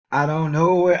I don't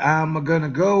know where I'm gonna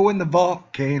go when the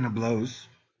volcano blows.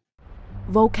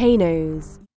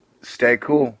 Volcanoes. Stay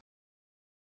cool.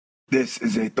 This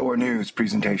is a Thor News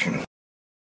presentation.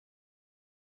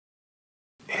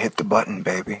 Hit the button,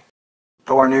 baby.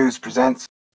 Thor News presents.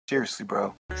 Seriously,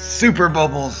 bro. Super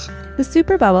bubbles. The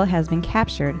super bubble has been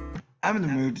captured. I'm in the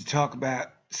mood to talk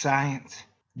about science,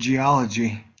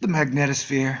 geology, the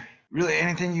magnetosphere, really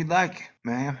anything you'd like,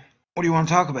 ma'am. What do you want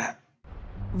to talk about?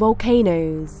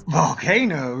 Volcanoes.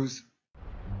 Volcanoes?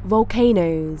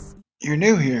 Volcanoes. You're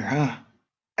new here, huh?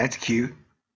 That's cute.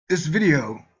 This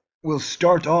video will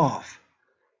start off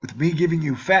with me giving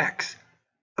you facts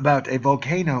about a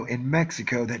volcano in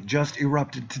Mexico that just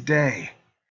erupted today.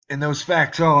 And those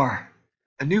facts are: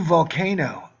 a new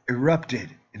volcano erupted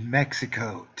in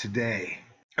Mexico today.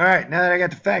 Alright, now that I got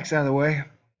the facts out of the way,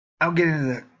 I'll get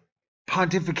into the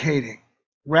pontificating,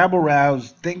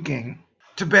 rabble-roused thinking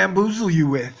to bamboozle you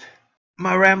with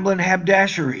my rambling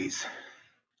habdasheries.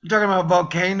 I'm talking about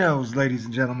volcanoes, ladies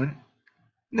and gentlemen.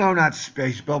 No, not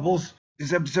space bubbles.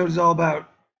 This episode is all about,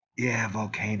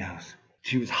 volcanoes.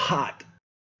 She was hot.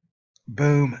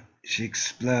 Boom, she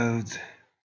explodes.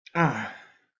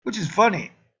 Which is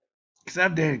funny, because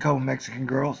I've dated a couple Mexican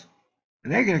girls,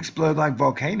 and they can explode like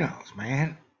volcanoes,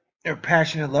 man. They're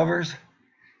passionate lovers,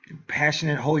 and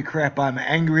passionate, holy crap, I'm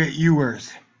angry at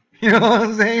youers. You know what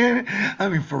I'm saying? I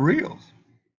mean, for reals.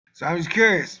 So I was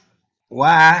curious,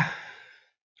 why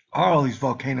are all these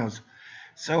volcanoes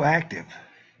so active?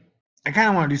 I kind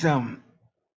of want to do something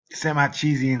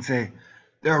semi-cheesy and say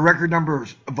there are record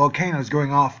numbers of volcanoes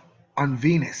going off on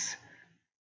Venus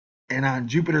and on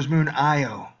Jupiter's moon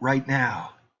Io right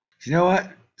now. You know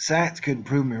what? Science couldn't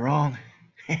prove me wrong.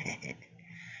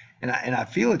 and I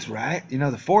feel it's right. You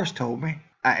know, the Force told me.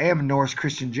 I am a Norse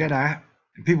Christian Jedi.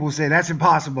 And people will say, that's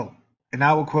impossible. And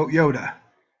I will quote Yoda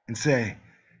and say,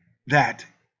 that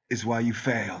is why you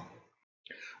fail.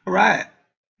 All right.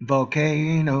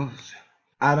 Volcanoes.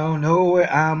 I don't know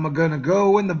where I'm gonna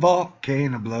go when the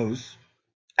volcano blows.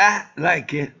 I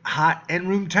like it hot and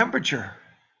room temperature.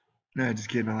 No, just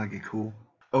kidding. I like it cool.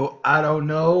 Oh, I don't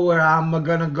know where I'm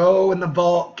gonna go when the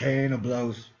volcano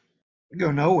blows. I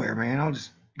go nowhere, man. I'll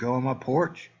just go on my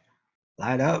porch,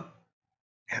 light up,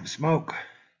 have a smoke.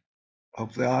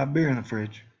 Hopefully I'll have beer in the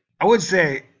fridge. I would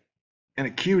say, and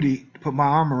a cutie to put my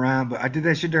arm around, but I did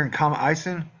that shit during Colima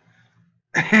Iceland,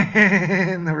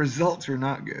 and the results were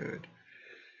not good.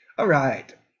 All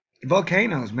right,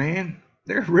 volcanoes, man.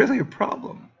 They're really a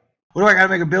problem. What do I gotta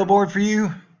make a billboard for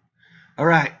you? All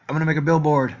right, I'm gonna make a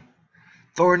billboard.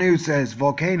 Thor News says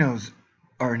volcanoes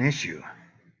are an issue.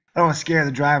 I don't want to scare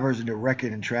the drivers into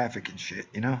wrecking and traffic and shit,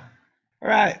 you know? All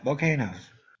right, volcanoes.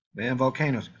 Man,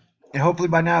 volcanoes. And hopefully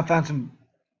by now I found some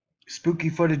spooky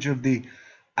footage of the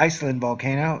Iceland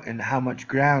volcano and how much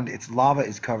ground its lava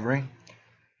is covering.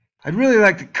 I'd really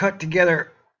like to cut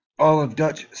together all of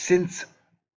Dutch Synth's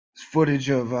footage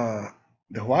of the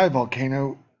Hawaii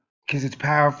volcano because it's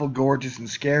powerful, gorgeous, and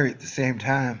scary at the same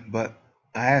time. But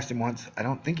I asked him once. I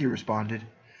don't think he responded.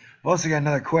 I've also got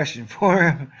another question for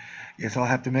him. Guess I'll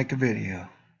have to make a video.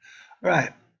 All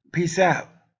right. Peace out.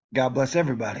 God bless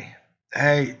everybody.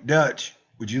 Hey, Dutch,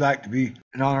 would you like to be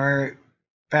an honorary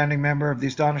founding member of the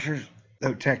Astonishers?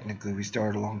 Though technically we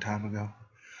started a long time ago.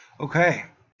 Okay.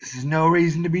 This is no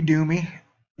reason to be doomy.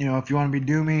 You know, if you want to be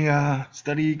doomy,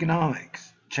 study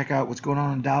economics. Check out what's going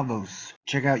on in Davos.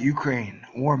 Check out Ukraine,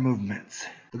 war movements.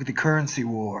 Look at the currency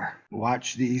war.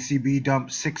 Watch the ECB dump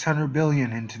 $600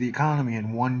 billion into the economy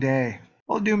in one day.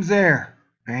 All the doom's there,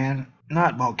 man.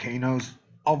 Not volcanoes.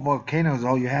 All volcanoes,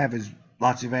 all you have is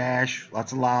lots of ash,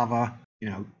 lots of lava, you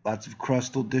know, lots of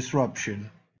crustal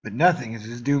disruption. But nothing is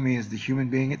as doomy as the human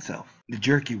being itself. The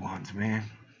jerky ones, man.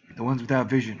 The ones without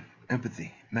vision,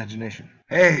 empathy, imagination.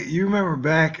 Hey, you remember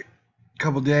back a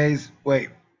couple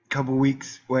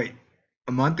weeks,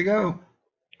 a month ago?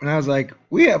 When I was like,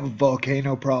 we have a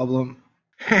volcano problem.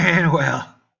 And well,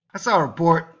 I saw a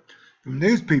report from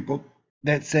news people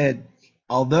that said,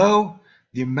 although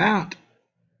the amount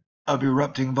of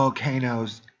erupting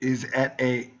volcanoes is at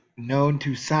a known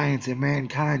to science and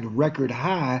mankind record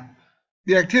high,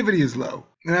 the activity is low.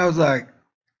 And I was like,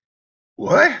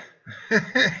 what?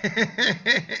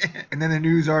 And then the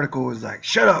news article was like,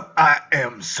 shut up, I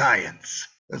am science.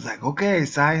 I was like, okay,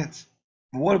 science.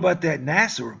 But what about that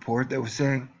NASA report that was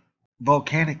saying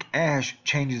volcanic ash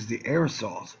changes the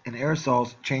aerosols, and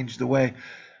aerosols change the way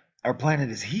our planet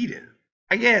is heated?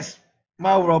 I guess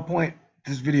my overall point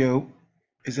to this video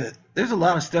is that there's a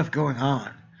lot of stuff going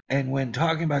on. And when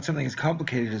talking about something as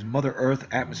complicated as Mother Earth,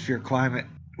 atmosphere, climate,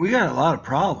 we got a lot of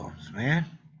problems, man.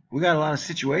 We got a lot of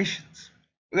situations.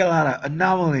 We got a lot of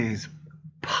anomalies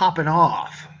popping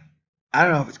off. I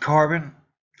don't know if it's carbon,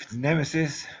 if it's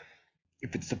nemesis,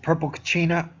 if it's the purple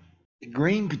Kachina, the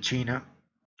green Kachina.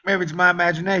 Maybe it's my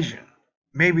imagination.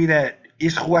 Maybe that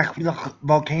Iceland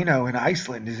volcano in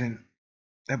Iceland isn't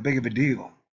that big of a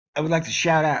deal. I would like to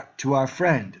shout out to our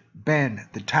friend Ben,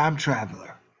 the time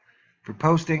traveler, for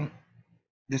posting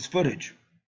this footage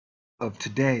of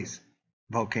today's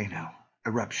volcano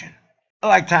eruption. I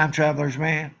like time travelers,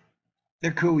 man.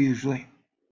 They're cool usually.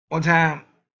 One time,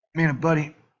 me and a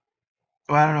buddy,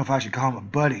 well, I don't know if I should call him a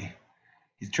buddy.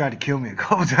 He's tried to kill me a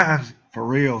couple times, for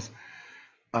reals.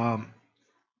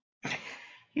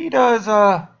 He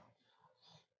does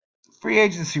free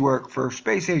agency work for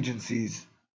space agencies,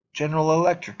 General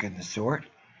Electric and the sort.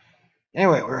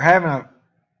 Anyway, we were having a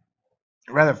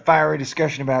rather fiery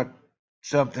discussion about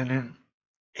something, and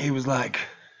he was like,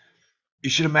 "You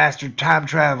should have mastered time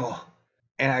travel."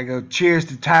 And I go, "Cheers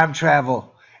to time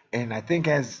travel." And I think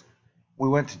as we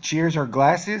went to cheers our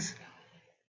glasses,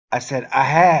 I said, "I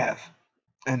have."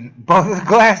 And both of the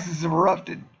glasses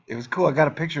erupted. It was cool. I got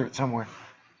a picture of it somewhere.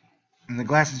 And the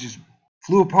glasses just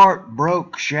flew apart,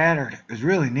 broke, shattered. It was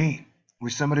really neat.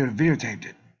 Wish somebody would have videotaped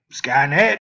it.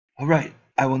 Skynet! Alright,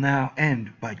 I will now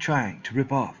end by trying to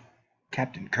rip off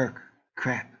Captain Kirk.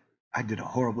 Crap, I did a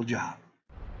horrible job.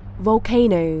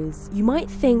 Volcanoes. You might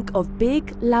think of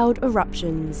big, loud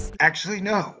eruptions. Actually,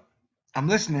 no. I'm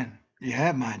listening. You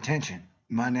have my attention.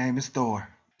 My name is Thor.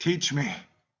 Teach me.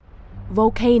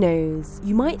 Volcanoes.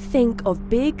 You might think of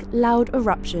big, loud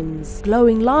eruptions,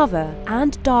 glowing lava,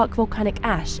 and dark volcanic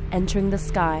ash entering the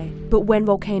sky. But when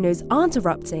volcanoes aren't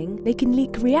erupting, they can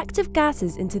leak reactive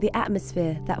gases into the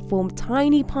atmosphere that form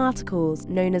tiny particles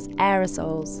known as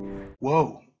aerosols.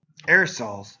 Whoa,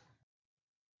 aerosols?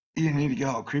 You didn't need to get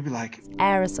all creepy like it.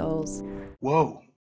 Aerosols. Whoa,